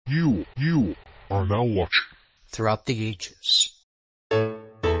You are now watching Throughout the Ages.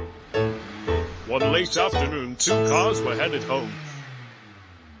 One late afternoon, two cars were headed home.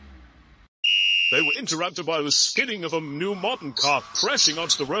 They were interrupted by the skidding of a new modern car crashing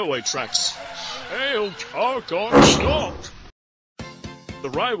onto the railway tracks. Hey, old car, can't stop! The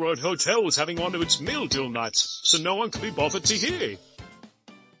railroad hotel was having one of its meal deal nights, so no one could be bothered to hear.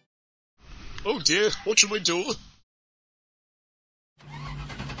 Oh dear, what should we do?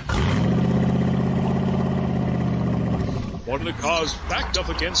 One of the cars backed up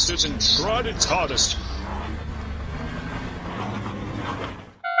against it and tried its hardest.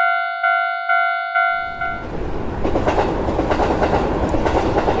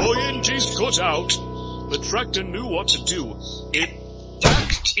 Before the engines cut out, the tractor knew what to do. It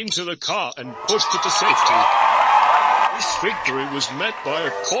backed into the car and pushed it to safety. This victory was met by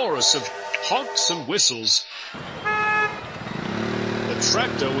a chorus of honks and whistles. The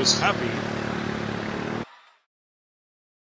tractor was happy